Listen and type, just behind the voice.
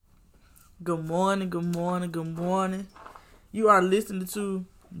Good morning, good morning, good morning. You are listening to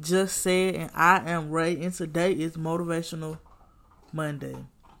Just Said, and I am Ray, and today is Motivational Monday.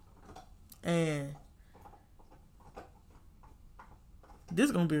 And this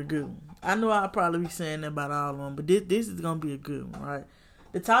is going to be a good one. I know I'll probably be saying that about all of them, but this is going to be a good one, right?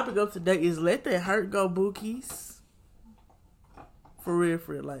 The topic of today is let that hurt go, Bookies. For real,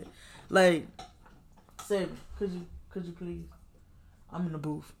 like, Seven, could you please? I'm in the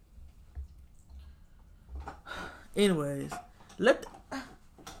booth. Anyways, let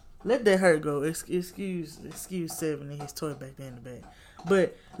that hurt go. Excuse Seven and his toy back there in the back.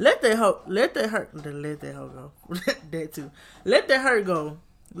 But let that hoe go. That too. Let that hurt go.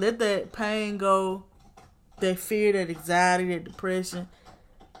 Let that pain go. That fear, that anxiety, that depression.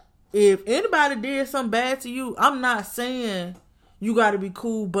 If anybody did something bad to you, I'm not saying you gotta be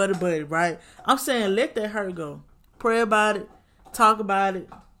cool, buddy, right? I'm saying let that hurt go. Pray about it. Talk about it.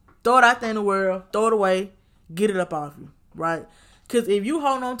 Throw it out there in the world. Throw it away. Get it up off you, right? Because if you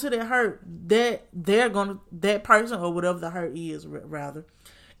hold on to that hurt, that person or whatever the hurt is, rather,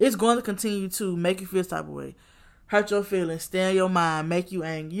 it's going to continue to make you feel type of way, hurt your feelings, stay in your mind, make you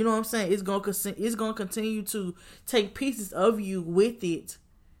angry. You know what I'm saying? It's going to continue to take pieces of you with it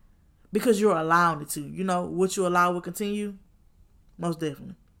because you're allowing it to. You know what you allow will continue. Most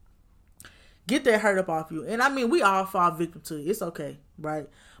definitely. Get that hurt up off you. And I mean, we all fall victim to it. It's okay, right?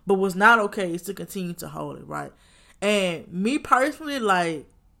 But what's not okay is to continue to hold it, right? And me personally, like,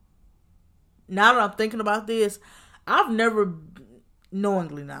 now that I'm thinking about this, I've never been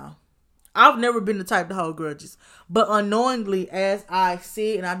the type to hold grudges. But unknowingly, as I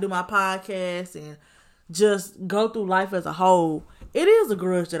sit and I do my podcast and just go through life as a whole, it is a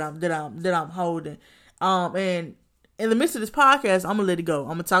grudge that I'm holding. And in the midst of this podcast, I'm gonna let it go. I'm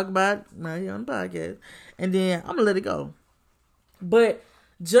gonna talk about it right here on the podcast, and then I'm gonna let it go. But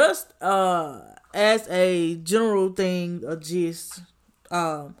just as a general thing, just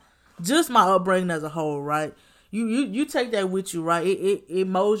my upbringing as a whole, right? You take that with you, right? It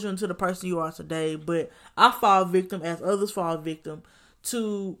molds you into the person you are today. But I fall victim, as others fall victim,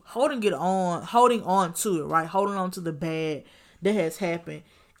 to holding on to it, right? Holding on to the bad that has happened,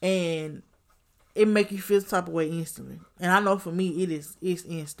 and it make you feel the type of way instantly. And I know for me, it's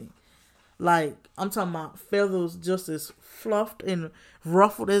instant. Like, I'm talking about feathers just as fluffed and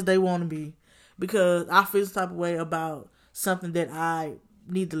ruffled as they want to be. Because I feel the type of way about something that I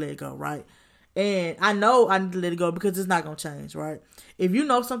need to let go, right? And I know I need to let it go because it's not going to change, right? If you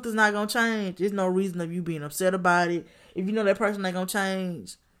know something's not going to change, there's no reason of you being upset about it. If you know that person ain't going to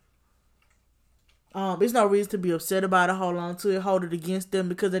change, there's no reason to be upset about it, hold on to it, hold it against them,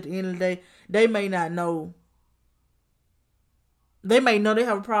 because at the end of the day, they may not know. They may know they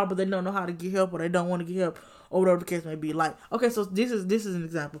have a problem, but they don't know how to get help, or they don't want to get help, or whatever the case may be. Like, okay, so this is an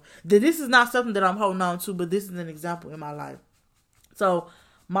example. This is not something that I'm holding on to, but this is an example in my life. So,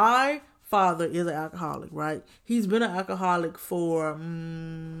 my father is an alcoholic, right? He's been an alcoholic for,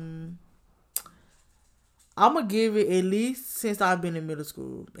 I'm going to give it at least since I've been in middle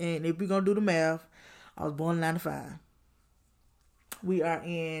school. And if we're going to do the math, I was born in 95. We are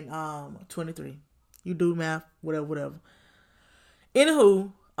in 23. You do math, whatever.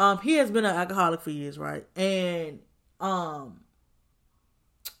 Anywho, he has been an alcoholic for years, right? And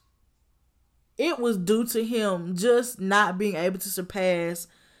it was due to him just not being able to surpass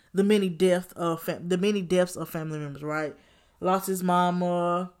the many deaths of family members, right? Lost his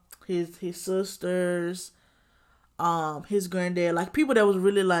mama, his sisters, his granddad, like people that was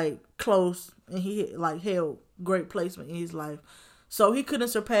really like close, and he like held great placement in his life. So he couldn't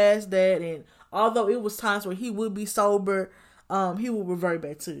surpass that, and although it was times where he would be sober, he would revert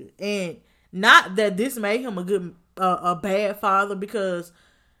back to it. And not that this made him a bad father, because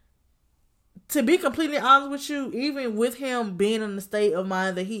to be completely honest with you, even with him being in the state of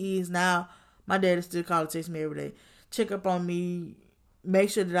mind that he is now, my dad is still calling, text me every day, check up on me, make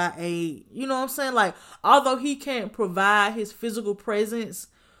sure that I ate. You know what I'm saying? Like, although he can't provide his physical presence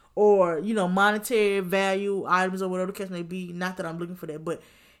or, you know, monetary value items or whatever the case may be, not that I'm looking for that, but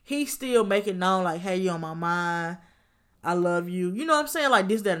he still make it known, like, hey, you on my mind, I love you. You know what I'm saying? Like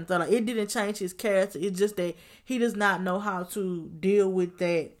this, that, and that. Like, it didn't change his character. It's just that he does not know how to deal with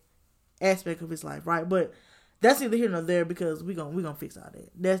that aspect of his life, right? But that's neither here nor there, because we gonna fix all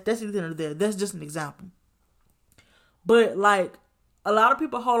that. That's neither here nor there. That's just an example. But like, a lot of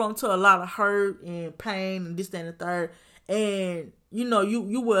people hold on to a lot of hurt and pain and this, that, and the third, and you know,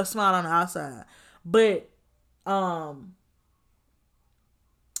 you wear a smile on the outside. But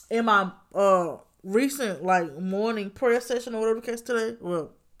in my recent like morning prayer session or whatever the case today, well,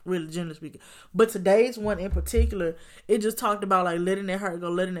 really generally speaking. But today's one in particular, it just talked about like letting that hurt go,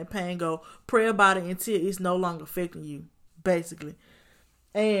 letting that pain go, pray about it until it's no longer affecting you, basically.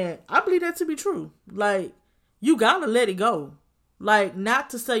 And I believe that to be true. Like, you gotta let it go. Like, not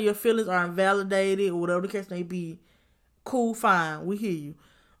to say your feelings are invalidated or whatever the case may be. Cool, fine, we hear you.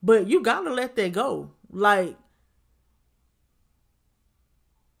 But you gotta let that go. Like,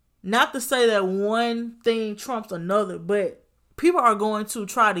 not to say that one thing trumps another, but people are going to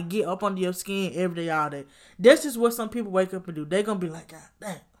try to get up under your skin every day, all day. That's just what some people wake up and do. They're going to be like, God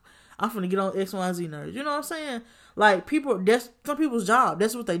damn, I'm finna get on X, Y, and Z nerves. You know what I'm saying? Like, that's some people's job.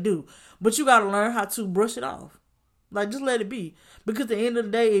 That's what they do. But you got to learn how to brush it off. Like, just let it be. Because at the end of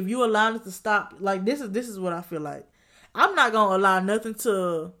the day, if you allow it to stop, like, this is what I feel like. I'm not going to allow nothing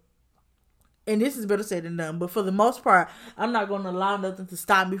to, and this is better said than done, but for the most part, I'm not going to allow nothing to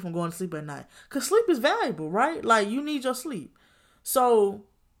stop me from going to sleep at night. Because sleep is valuable, right? Like, you need your sleep. So,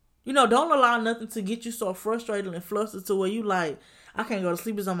 don't allow nothing to get you so frustrated and flustered to where you like, I can't go to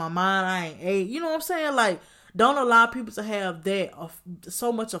sleep, it's on my mind, I ain't ate. You know what I'm saying? Like, don't allow people to have that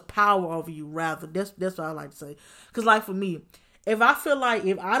so much of power over you, rather. That's what I like to say. Because, like, for me, if I feel like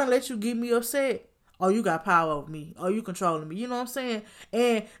if I don't let you get me upset, oh, you got power over me. Oh, you controlling me. You know what I'm saying?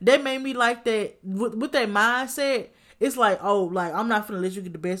 And that made me like that. With that mindset, it's like, oh, like, I'm not finna let you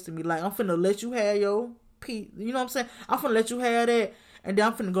get the best of me. Like, I'm finna let you have your peace. You know what I'm saying? I'm finna let you have that, and then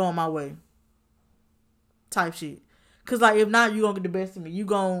I'm finna go on my way. Type shit. Because, like, if not, you gonna get the best of me. You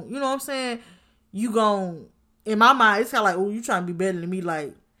gon', you know what I'm saying? You gon', in my mind, it's kind of like, oh, you trying to be better than me.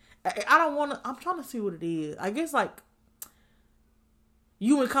 Like, I don't want to, I'm trying to see what it is. I guess, like,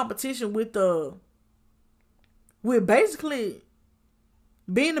 you in competition with basically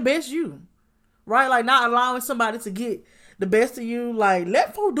being the best you, right? Like, not allowing somebody to get the best of you. Like,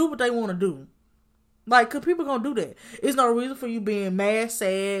 let folks do what they want to do. Like, cause people gonna do that. It's no reason for you being mad,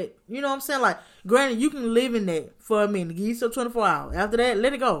 sad. You know what I'm saying? Like, granted, you can live in that for a minute. Give yourself 24 hours. After that,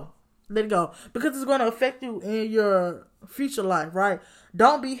 let it go. Let it go. Because it's gonna affect you in your future life, right?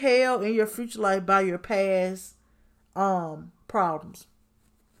 Don't be held in your future life by your past problems.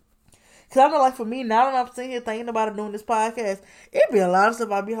 Because I know, like, for me, now that I'm sitting here thinking about it, doing this podcast, it'd be a lot of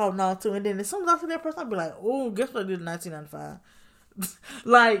stuff I'd be holding on to. And then as soon as I see that person, I'd be like, oh, guess what I did in 1995?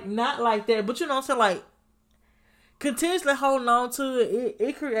 Like, not like that. But you know what I'm saying? Like, continuously holding on to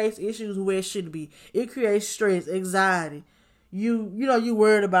it creates issues where it shouldn't be. It creates stress, anxiety. You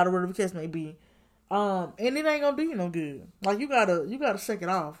worried about it, whatever the case may be. And it ain't gonna do you no good. Like, you gotta shake it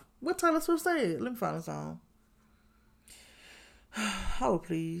off. What Taylor Swift said? Let me find a song. Oh,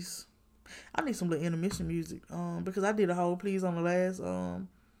 please. I need some little intermission music. Because I did a whole please on the last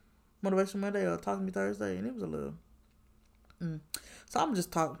Motivation Monday or Talk to Me Thursday, and it was a little. So I'm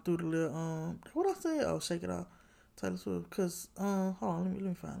just talking through the little what I said. Oh, shake it off, Taylor Swift. Cause hold on, let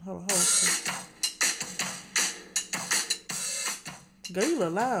me find it. Hold on. Girl, you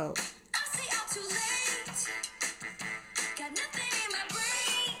look loud.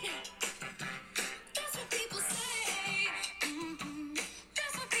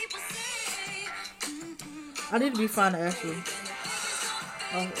 I need to be finding the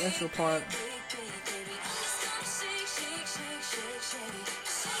actual part.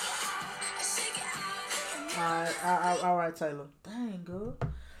 Alright, Taylor. Dang, girl.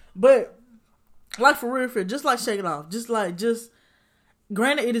 But, like, for real, just like shake it off. Just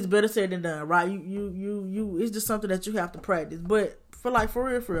granted, it is better said than done, right? You it's just something that you have to practice. But for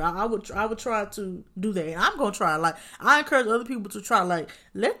real, I would try to do that, and I'm gonna try. Like, I encourage other people to try. Like,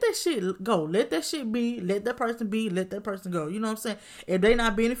 let that shit go, let that shit be, let that person be, let that person go. You know what I'm saying? If they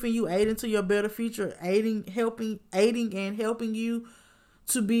not benefiting you, aiding to your better future, aiding and helping you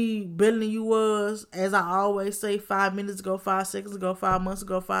to be better than you was, as I always say, 5 minutes ago, 5 seconds ago, 5 months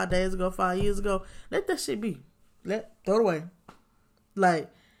ago, 5 days ago, 5 years ago, let that shit be. Throw it away.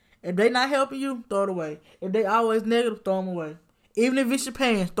 Like, if they not helping you, throw it away. If they always negative, throw them away. Even if it's your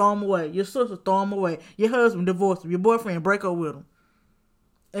parents, throw them away. Your sister, throw them away. Your husband, divorce them. Your boyfriend, break up with them.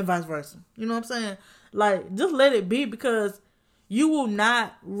 And vice versa. You know what I'm saying? Like, just let it be, because you will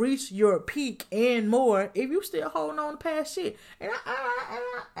not reach your peak and more if you still holding on to past shit. And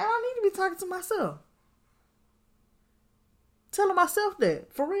I need to be talking to myself. Telling myself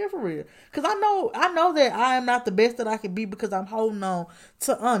that. For real. Because I know that I am not the best that I can be, because I'm holding on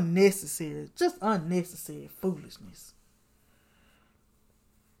to unnecessary foolishness.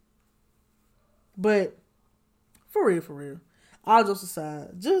 But, for real. All jokes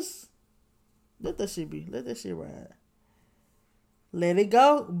aside, just let that shit be. Let that shit ride. Let it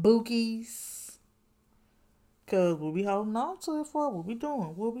go, Bookies. Because we'll be holding on to it for what we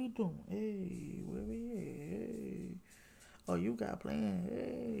doing. Hey, where we at? Hey. Oh, you got planned.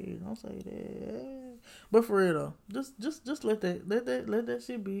 Hey, don't say that. Hey. But for real though, just let that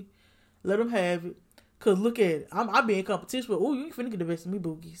shit be. Let them have it. Cause look at it. I be in competition with. Ooh, you ain't finna get the best of me,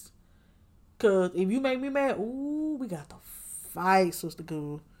 Bookies. Cause if you make me mad, ooh, we got to fight, sister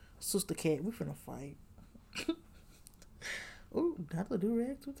girl, sister cat. We finna fight. Ooh, not to do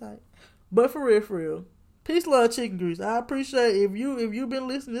rag too tight. But for real. Peace, love, chicken grease. I appreciate if you been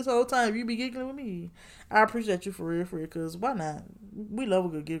listening this whole time. If you be giggling with me, I appreciate you for real. Cause why not? We love a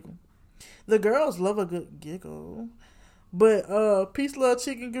good giggle. The girls love a good giggle. But peace, love,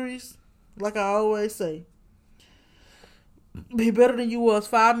 chicken grease. Like I always say, be better than you was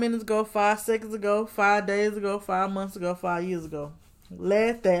 5 minutes ago, 5 seconds ago, 5 days ago, 5 months ago, 5 years ago.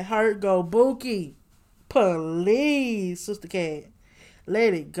 Let that hurt go, Bookie. Please, sister cat.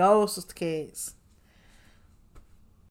 Let it go, sister cats.